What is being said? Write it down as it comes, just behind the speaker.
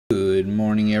Good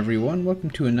morning, everyone. Welcome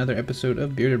to another episode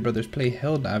of Bearded Brothers Play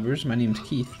Helldivers. My name's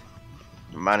Keith.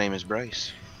 My name is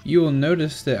Brice. You will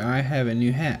notice that I have a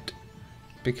new hat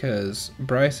because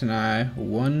Brice and I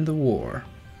won the war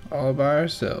all by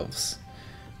ourselves.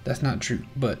 That's not true,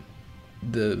 but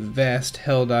the vast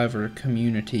Helldiver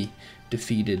community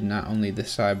defeated not only the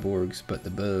cyborgs but the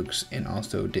bugs and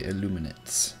also the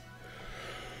Illuminates.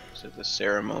 Is it the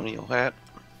ceremonial hat?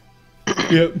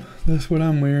 Yep, that's what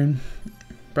I'm wearing.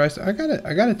 Brice, I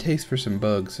got a taste for some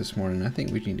bugs this morning. I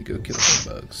think we need to go kill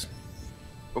some bugs.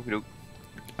 Okey-doke.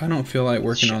 I don't feel like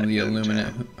working on the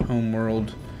Illuminate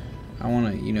homeworld. I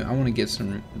wanna get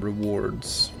some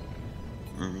rewards.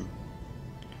 Mm-hmm.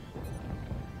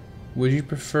 Would you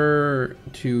prefer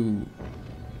to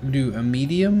do a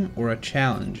medium or a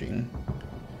challenging?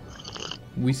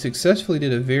 We successfully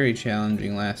did a very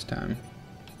challenging last time.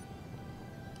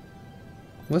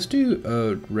 Let's do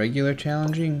a regular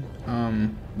challenging.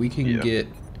 We can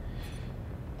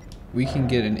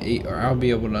get an 8, or I'll be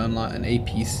able to unlock an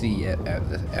APC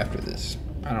after this.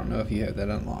 I don't know if you have that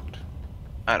unlocked.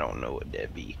 I don't know what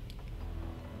that be.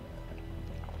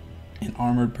 An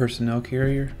armored personnel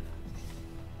carrier.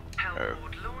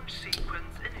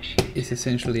 It's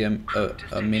essentially a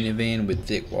minivan with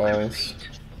thick walls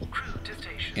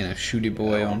and a shooty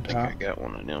boy on top. I got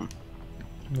one of them.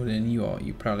 Well, then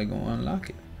you probably gonna unlock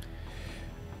it.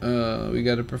 We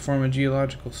got to perform a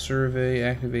geological survey,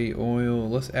 activate oil.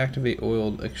 Let's activate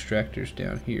oil extractors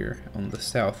down here on the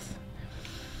south,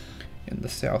 in the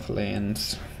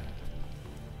Southlands.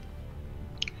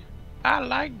 I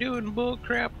like doing bull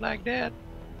crap like that.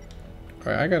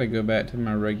 Alright, I gotta go back to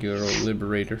my regular old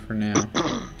Liberator for now.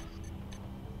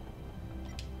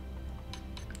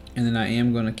 And then I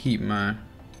am gonna keep my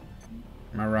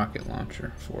rocket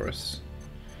launcher for us.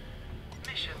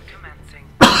 Mission commencing.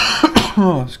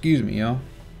 Oh, excuse me, y'all.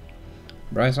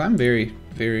 Brice, I'm very,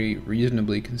 very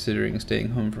reasonably considering staying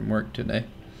home from work today.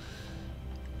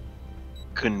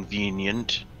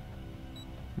 Convenient.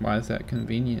 Why is that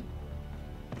convenient?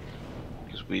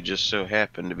 Because we just so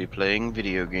happen to be playing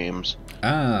video games.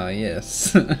 Ah,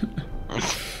 yes.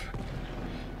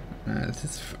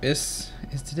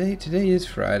 Today is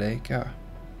Friday. God.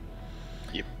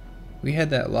 Yep. We had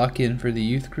that lock-in for the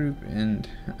youth group, and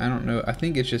I don't know. I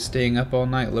think it's just staying up all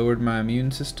night lowered my immune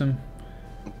system,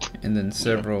 and then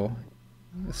several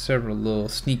little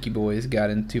sneaky boys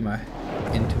got into my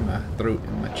throat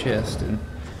and my chest, and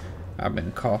I've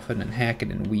been coughing and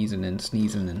hacking and wheezing and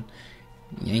sneezing and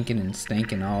yanking and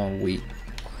stanking all week.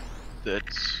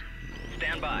 That's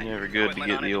never good to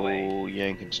get the old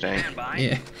yank and stank.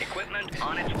 Yeah.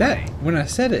 That, when I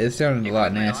said it, it sounded a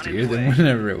lot nastier than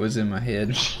whenever it was in my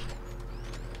head.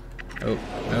 Oh,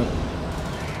 no.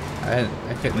 I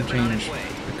couldn't change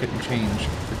quick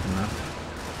enough.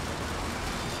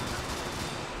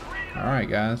 Alright,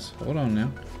 guys. Hold on now.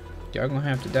 Y'all gonna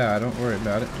have to die. Don't worry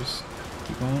about it. Just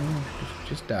keep on.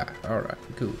 Just die. Alright,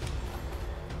 cool.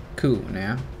 Cool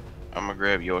now. I'm gonna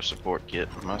grab your support kit.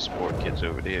 My support kit's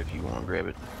over there if you want to grab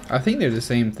it. I think they're the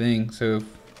same thing, so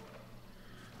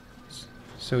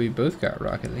we both got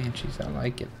rocket launches. I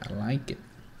like it. I like it.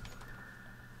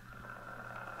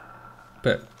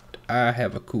 But I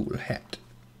have a cool hat.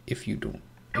 If you don't.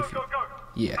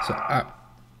 Yeah, so Ha!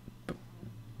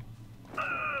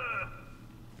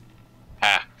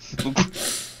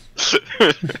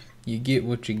 you get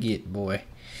what you get, boy.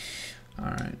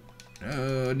 Alright.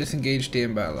 Disengage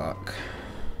standby lock.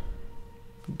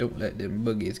 Don't let them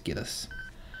buggies get us.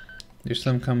 There's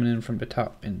some coming in from the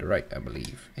top and the right, I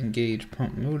believe. Engage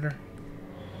pump motor.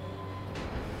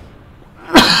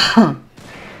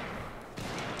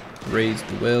 Raise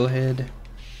the wellhead.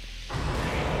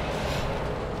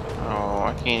 Oh,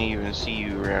 I can't even see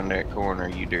you around that corner,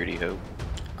 you dirty hoe.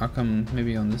 I'll come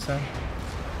maybe on this side.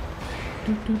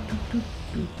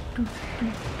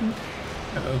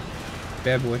 Uh-oh.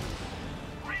 Bad boy.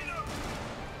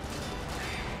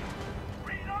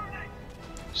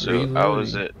 So Reloading. I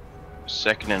was at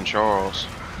 2nd and Charles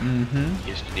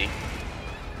yesterday,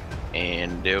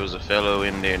 and there was a fellow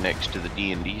in there next to the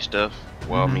D&D stuff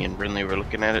while me and Brinley were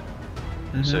looking at it.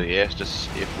 So he asked us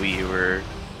if we were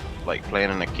like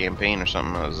planning a campaign or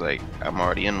something. I was like, I'm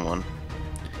already in one.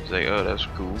 He's like, oh, that's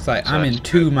cool. It's like, So I'm in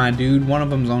 2, my dude. One of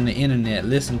them's on the internet.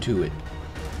 Listen to it.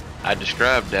 I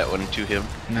described that one to him.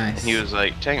 Nice. And he was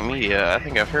like, Tank Media, I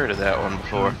think I've heard of that one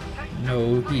before.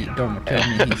 No, don't tell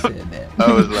me he said that.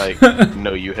 I was like,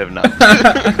 no, you have not.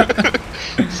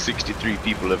 63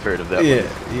 people have heard of that one.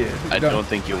 Yeah. I don't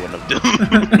think you're one of them.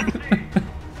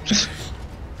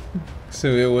 So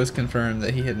it was confirmed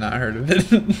that he had not heard of it.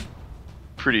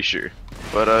 Pretty sure.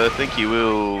 But I think he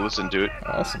will listen to it.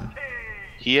 Awesome.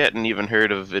 he hadn't even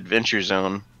heard of Adventure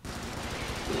Zone.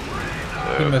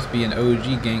 He must be an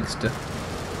OG gangster.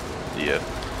 Yeah.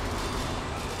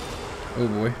 Oh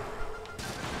boy.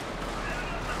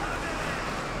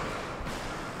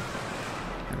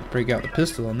 Break out the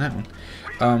pistol on that one.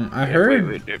 I heard.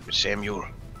 Wait, Samuel.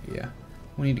 Yeah.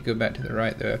 We need to go back to the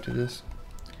right though after this.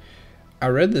 I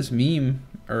read this meme,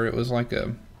 or it was like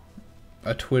a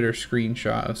Twitter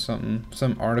screenshot of something,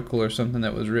 some article or something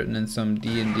that was written in some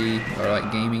D&D or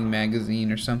like gaming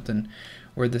magazine or something,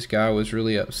 where this guy was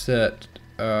really upset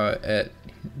at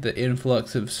the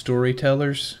influx of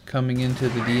storytellers coming into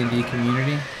the D&D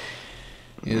community.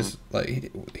 Is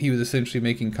like he was essentially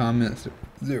making comments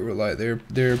that were like there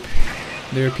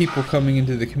are people coming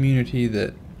into the community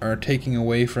that are taking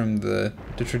away from the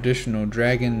traditional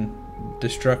dragon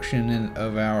destruction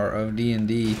of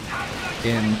D&D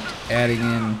and adding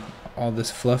in all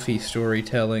this fluffy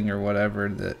storytelling or whatever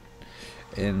that,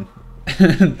 and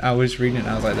I was reading it and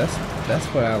I was like, that's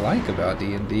what I like about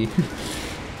D&D.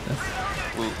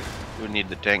 We need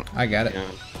the tank. I got it. Yeah.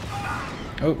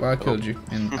 Oh, well, I killed you,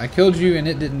 and I killed you, and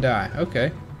it didn't die.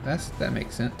 Okay, that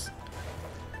makes sense.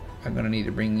 I'm gonna need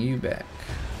to bring you back.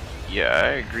 Yeah, I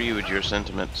agree with your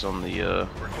sentiments on the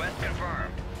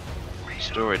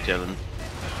storytelling.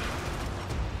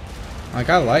 Like,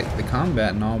 I like the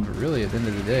combat and all, but really, at the end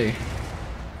of the day,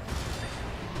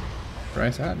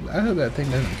 Brice, I hope that thing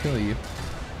doesn't kill you.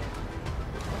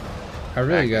 I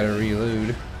really gotta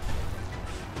reload.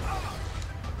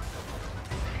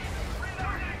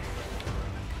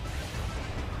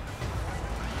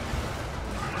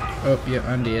 Oh, yeah,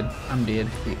 I'm dead. I'm dead.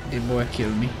 The boy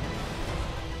killed me.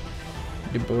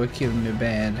 The boy killed me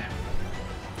bad.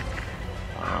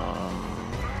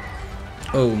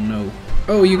 Oh, no.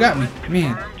 Oh, you got me.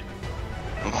 Man.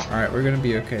 Alright, we're gonna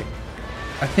be okay.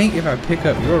 I think if I pick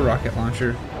up your rocket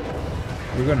launcher,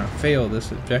 we're gonna fail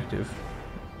this objective.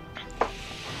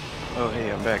 Oh,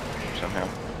 hey, I'm back somehow.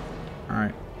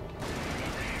 Alright.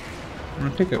 I'm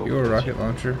gonna pick up your rocket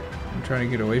launcher. I'm trying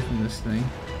to get away from this thing.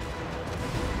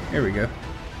 There we go.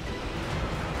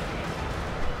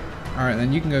 Alright,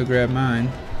 then you can go grab mine.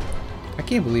 I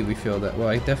can't believe we failed that. Well,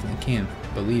 I definitely can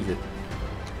believe it.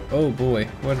 Oh boy,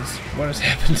 what has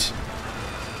happened?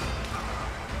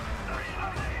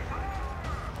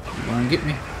 You wanna get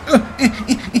me?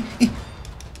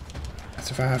 I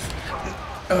survived.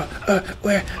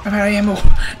 Where? I'm out of ammo.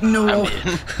 No.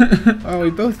 Oh, we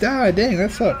both died. Dang,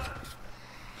 that sucked.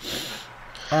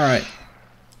 Alright.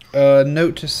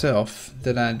 Note to self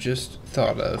that I just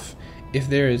thought of. If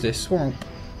there is a swamp,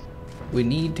 we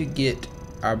need to get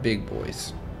our big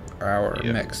boys, our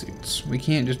mech suits. We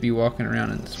can't just be walking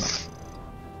around in the swamp.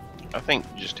 I think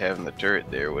just having the turret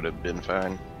there would have been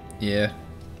fine. Yeah,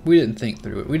 we didn't think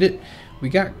through it. We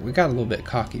got a little bit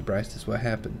cocky, Brice. That's what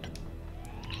happened.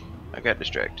 I got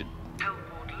distracted.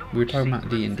 We were talking about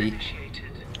D&D.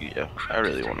 Yeah, I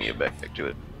really want to get back to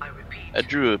it. I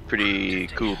drew a pretty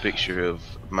cool picture of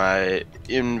my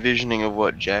envisioning of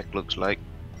what Jack looks like.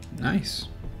 Nice.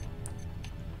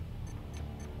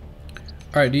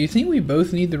 Alright, do you think we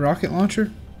both need the rocket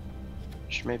launcher?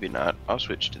 Maybe not. I'll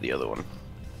switch to the other one.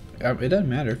 It doesn't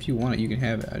matter. If you want it, you can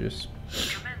have it.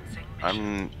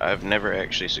 I've never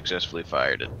actually successfully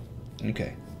fired it.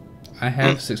 Okay. I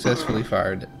have successfully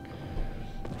fired it.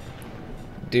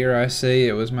 Dare I say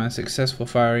it was my successful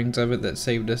firings of it that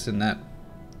saved us in that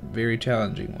very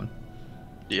challenging one.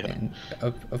 Yeah. And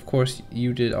of course,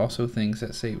 you did also things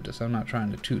that saved us. I'm not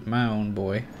trying to toot my own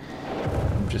boy.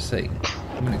 I'm just saying,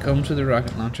 when it comes to the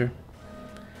rocket launcher,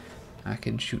 I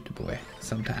can shoot the boy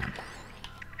sometime.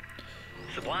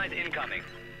 Supplies incoming.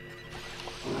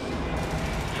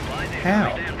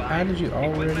 How? How did you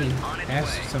already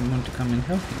ask someone to come and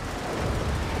help you?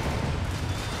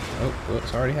 Oh, well,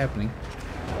 it's already happening.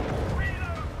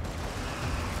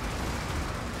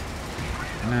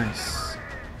 Nice.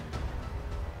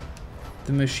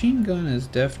 The machine gun is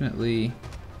definitely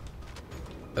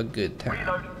a good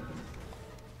time.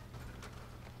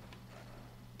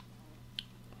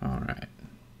 Alright.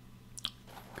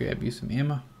 Grab you some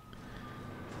ammo.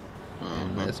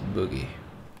 And let's boogie.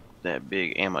 That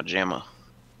big ammo jammer.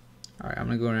 Alright, I'm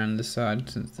gonna go around this side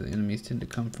since the enemies tend to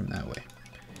come from that way.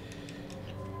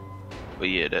 But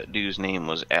yeah, that dude's name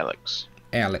was Alex.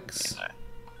 Alex.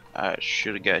 I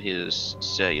should have got his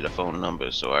cellular phone number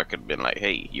so I could have been like,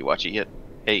 hey, you watch it yet?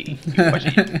 Hey, you watch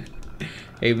it yet?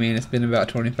 Hey man, it's been about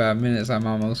 25 minutes. I'm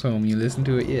almost home. You listen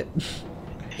to it yet?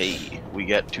 Hey, we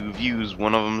got 2 views.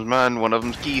 One of them's mine, one of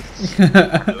them's Keith's.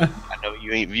 I know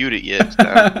you ain't viewed it yet. It's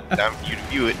time for you to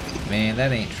view it. Man,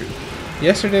 that ain't true.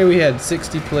 Yesterday we had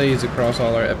 60 plays across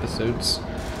all our episodes.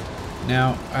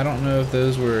 Now, I don't know if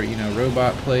those were, you know,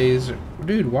 robot plays.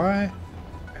 Dude, why?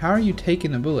 How are you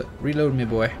taking a bullet? Reload me,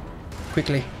 boy.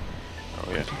 Quickly.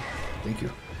 Oh, yeah. Thank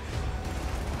you.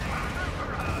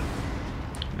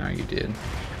 No, you did.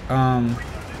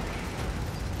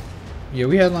 Yeah,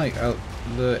 we had like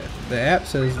the app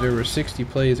says there were 60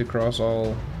 plays across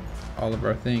all of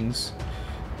our things.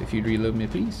 If you'd reload me,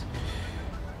 please.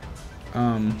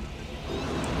 Now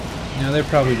they're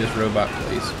probably just robot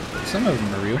plays. Some of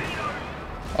them are real.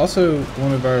 Also,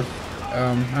 one of our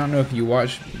I don't know if you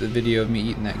watched the video of me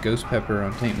eating that ghost pepper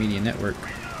on Tank Media Network,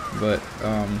 but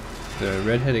the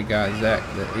redheaded guy Zach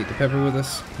that ate the pepper with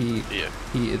us, he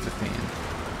is a fan.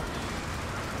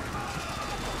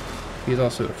 He's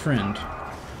also a friend.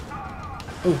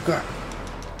 Oh god,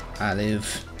 I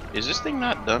live. Is this thing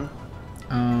not done?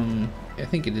 I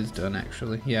think it is done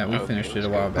actually. Yeah, we finished it a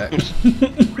let's while go. back.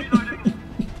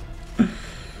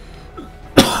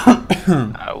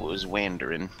 I was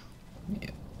wandering.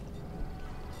 Yeah.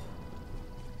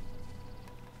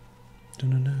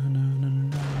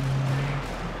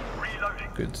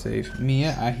 Good save.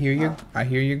 Mia, I hear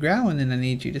you growling and I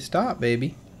need you to stop,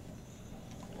 baby.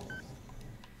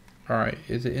 Alright,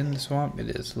 is it in the swamp? It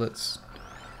is. Let's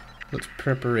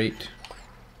preparate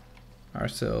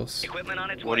ourselves. Equipment on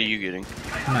its What are way. you getting?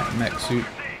 Mech suit.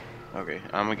 Okay,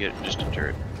 I'm gonna get just a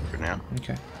turret for now.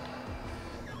 Okay.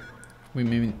 We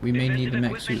may need the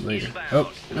mech suit later.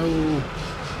 Oh no!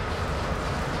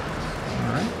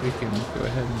 Alright, we can go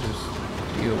ahead and just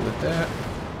deal with that.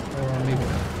 Or maybe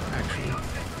not, actually.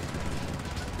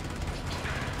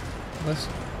 Let's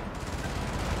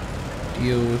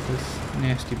deal with this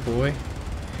nasty boy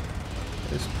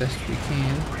as best we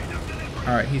can.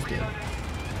 Alright, he's dead.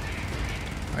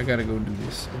 I gotta go do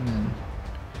this and then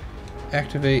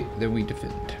activate, then we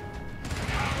defend.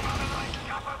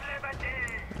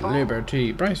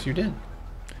 Liberty. Brice, you're dead.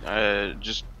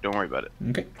 Just don't worry about it.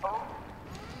 Okay.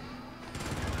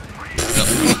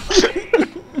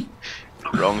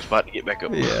 Wrong spot to get back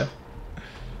up. Yeah.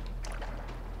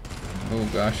 Oh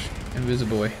gosh,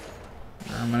 Invisiboy.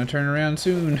 I'm gonna turn around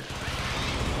soon.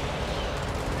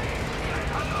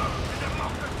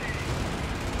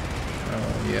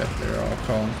 Oh yeah, they're all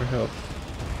calling for help.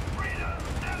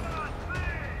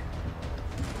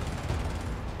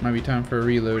 Might be time for a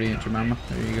reload, ain't you, mama?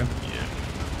 There you go. Yeah.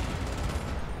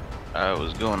 I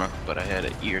was gonna, but I had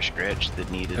an ear scratch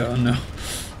that needed Oh no,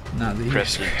 not the ear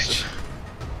precedence. scratch.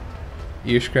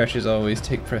 Ear scratches always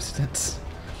take precedence.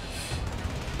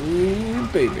 Ooh,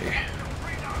 baby.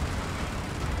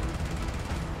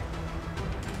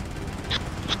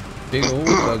 Big old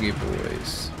buggy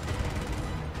boys.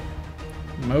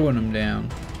 Mowing them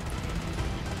down.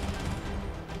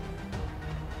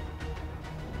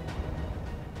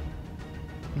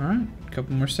 Alright, a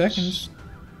couple more seconds.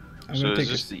 I'm So gonna is take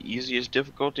this the easiest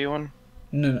difficulty one?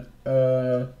 No,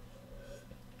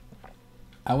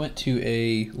 I went to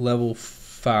a level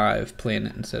 5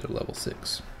 planet instead of level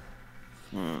 6.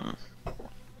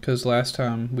 Because last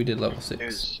time we did level 6.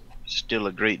 There's still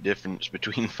a great difference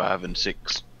between 5 and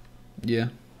 6. Yeah.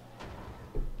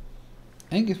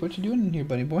 Angus, what you doing in here,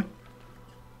 buddy boy?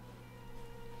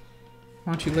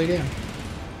 Why don't you lay down?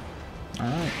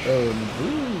 Alright. Oh,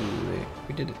 ooh,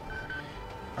 we did it.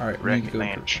 Alright, we need to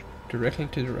go directly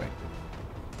to the right.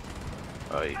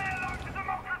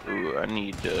 I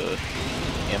need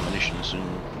ammunition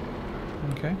soon.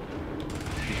 Okay.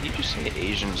 Did he just say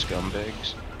Asian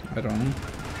scumbags? I don't know.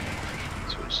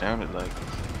 That's what it sounded like.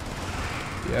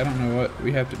 Yeah, I don't know what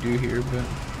we have to do here, but...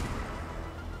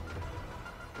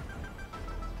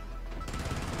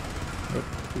 Oh,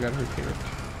 we got her carrot.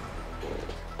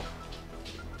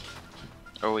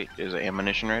 Oh wait, there's an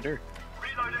ammunition right there.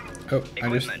 Oh, I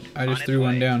just threw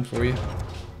one down for you.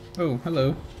 Oh,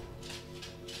 hello.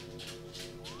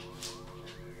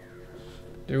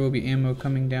 There will be ammo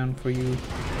coming down for you.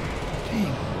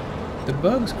 Dang, the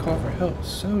bugs call for help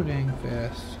so dang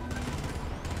fast.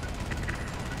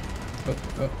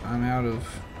 Oh, I'm out of...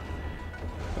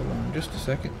 Hold on just a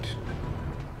second.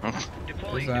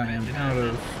 Because I am out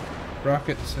of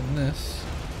rockets and this.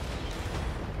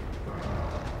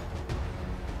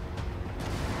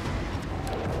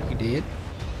 You did?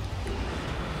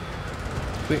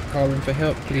 Quit calling for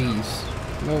help, please.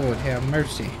 Lord, have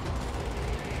mercy.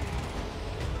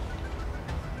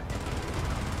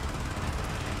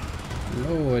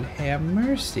 Lord, have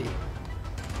mercy.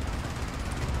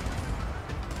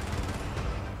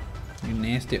 You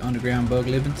nasty underground bug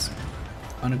livings.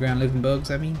 Underground living bugs,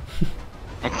 I mean.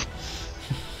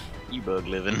 You bug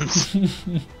livings.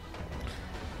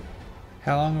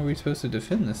 How long are we supposed to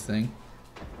defend this thing?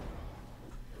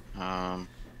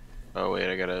 Oh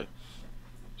wait, I gotta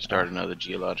Start another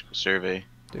geological survey.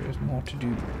 There's more to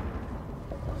do.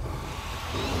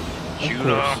 Shoot Of course.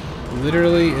 off.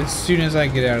 Literally, as soon as I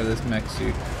get out of this mech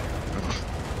suit.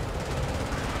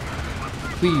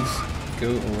 Please,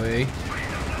 go away.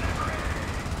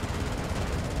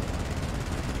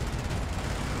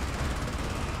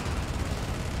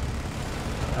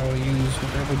 I will use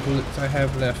whatever bullets I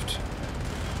have left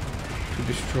to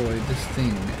destroy this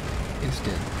thing. It's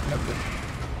dead. Lovely.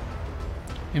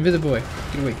 Invisible boy,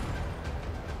 get away.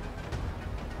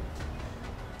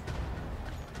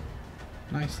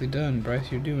 Nicely done,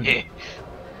 Brice, you're doing it.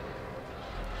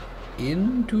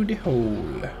 Into the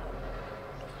hole.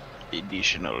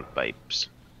 Additional pipes.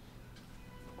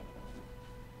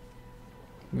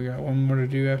 We got one more to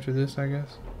do after this, I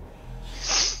guess.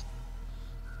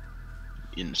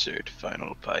 Insert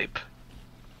final pipe.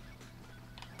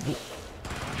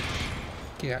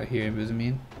 Get out of here,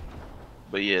 Invisiman.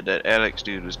 But yeah, that Alex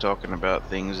dude was talking about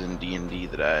things in D&D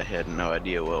that I had no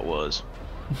idea what was.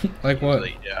 Like what?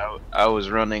 Like, yeah, I was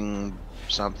running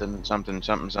something. I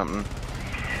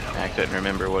couldn't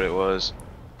remember what it was.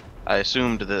 I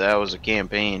assumed that was a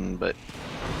campaign, but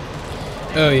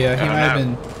Oh yeah, he might have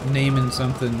been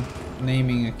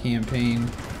naming a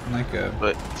campaign, like a...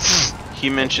 But he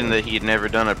mentioned that he had never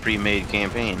done a pre-made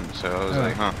campaign, so I was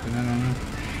like, huh. I don't know.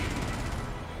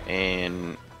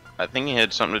 And I think it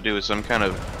had something to do with some kind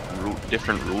of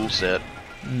different rule set.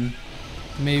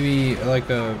 Maybe like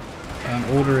an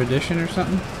older edition or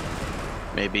something?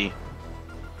 Maybe.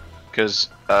 Because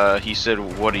he said,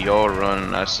 what do y'all run?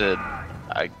 And I said,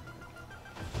 I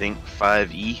think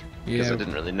 5E. Because Yeah. I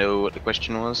didn't really know what the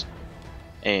question was.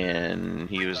 And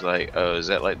he was like, oh, is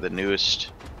that like the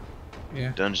newest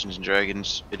Yeah. Dungeons and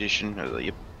Dragons edition? I was like,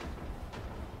 yep.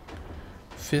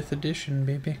 5th edition,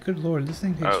 baby. Good lord, this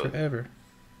thing takes Oh. forever.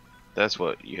 That's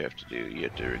what you have to do. You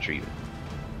have to retrieve it.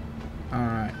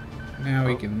 Alright, now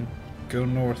we Oh. can go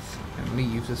north and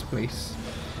leave this place.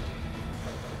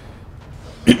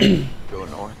 Go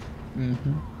north.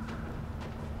 Mm-hmm.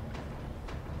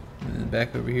 And then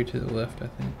back over here to the left, I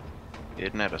think.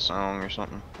 Isn't that a song or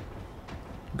something?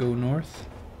 Go north?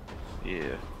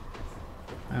 Yeah.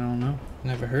 I don't know.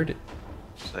 Never heard it.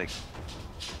 It's like,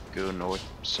 go north,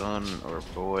 son or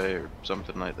boy or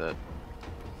something like that.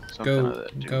 Something like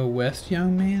that, too. Go west,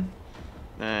 young man?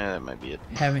 Nah, that might be it.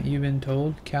 Haven't you been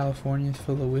told California's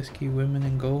full of whiskey, women,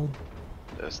 and gold?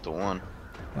 That's the one.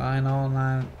 Line all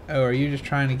line. Oh, are you just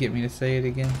trying to get me to say it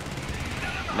again?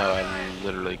 No, I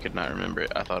literally could not remember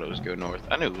it. I thought it was go north.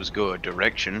 I knew it was go a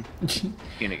direction. You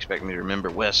can't expect me to remember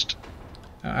west.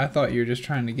 I thought you were just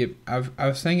trying to get... I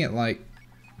was saying it like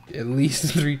at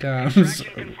least 3 times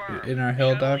in our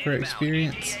Helldiver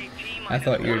experience. I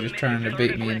thought you were just trying to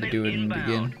bait me into doing it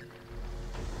again.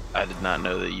 I did not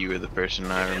know that you were the person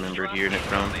I remembered hearing it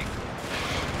from.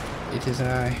 It is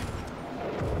I.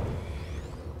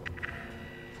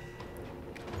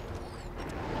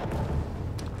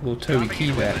 Little Toby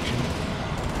Keith action.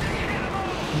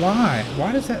 Why?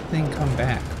 Why does that thing come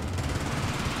back?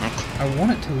 I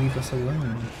want it to leave us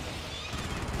alone.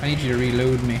 I need you to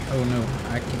reload me. Oh no,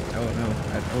 I can't. Oh no.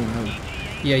 Oh no.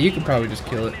 Yeah, you could probably just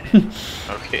kill it.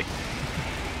 Okay.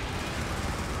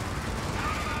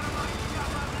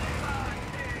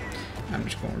 I'm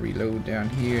just gonna reload down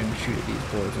here and shoot at these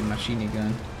boys with my machine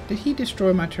gun. Did he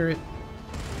destroy my turret?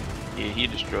 Yeah, he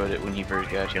destroyed it when he first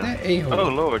got you. That a-hole. Oh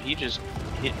lord, he just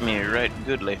hit me right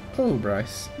goodly. Oh,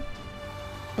 Brice.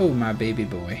 Oh, my baby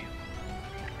boy.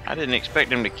 I didn't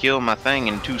expect him to kill my thing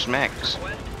in 2 smacks.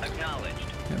 Request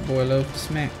acknowledged. That boy loves to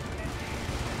smack.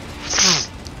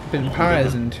 Been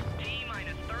poisoned.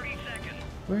 T-minus 30 seconds.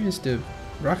 Where is the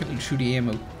rocket shooty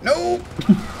ammo? No!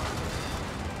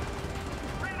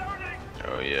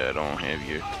 Oh yeah, I don't have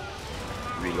your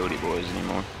reloaded boys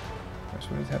anymore. That's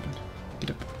what has happened.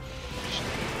 Get up.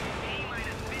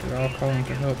 They're all calling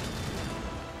for help.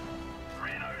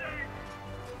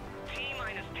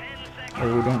 T-minus 10 seconds.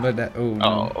 Oh, don't let that. Oh,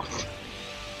 no. Oh,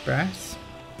 Brice?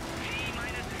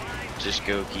 T-minus 5. just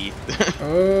go, Keith.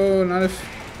 Oh, not if.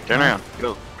 Turn around.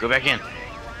 Go back in.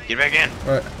 Get back in.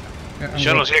 What? Yeah,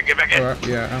 Shuttle's here. Get back in. Oh,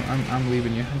 yeah, I'm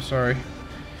leaving you. I'm sorry.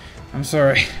 I'm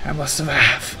sorry. I must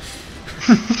survive.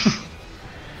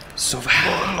 Survive.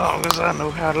 As long as I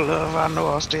know how to love, I know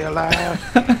I'll stay alive.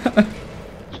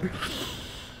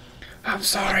 I'm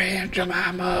sorry,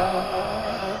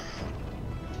 Jemima.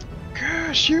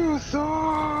 Curse you,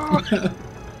 Thor.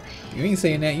 You ain't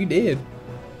saying that. You did.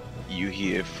 You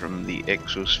hear from the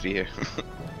exosphere.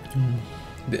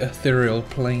 The ethereal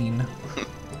plane.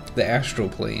 The astral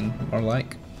plane, more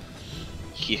like.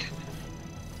 Yeah.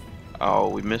 Oh,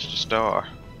 we missed a star.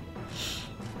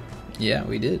 Yeah,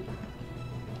 we did.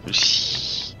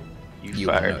 You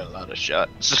fired a lot of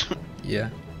shots. Yeah.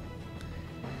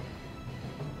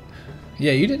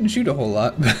 Yeah, you didn't shoot a whole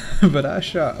lot, but I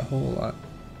shot a whole lot.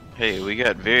 Hey, we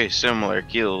got very similar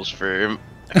kills for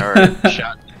our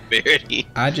shot disparity.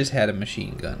 I just had a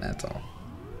machine gun, that's all.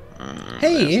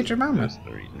 Hey, Aunt Jemima. That's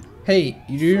the reason. Hey,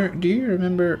 do you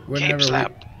remember whenever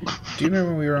slap. do you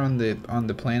remember when we were on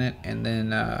the planet and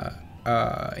then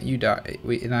you died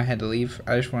and I had to leave?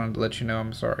 I just wanted to let you know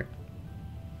I'm sorry.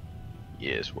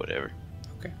 Yes, whatever.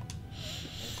 Okay.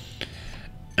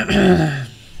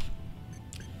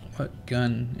 What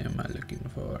gun am I looking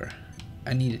for?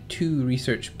 I need 2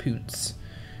 research points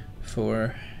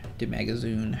for the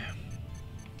magazine.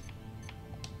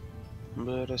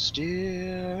 But I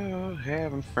still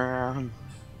haven't found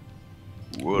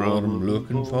what I'm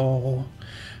looking for.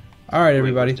 Alright,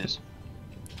 everybody.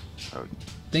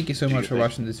 Thank you so much for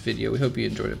watching this video. We hope you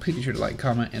enjoyed it. Please be sure to like,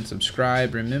 comment, and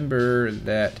subscribe. Remember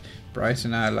that Brice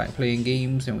and I like playing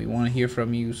games, and we want to hear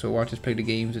from you, so watch us play the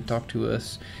games and talk to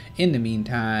us. In the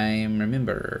meantime,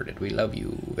 remember that we love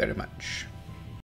you very much.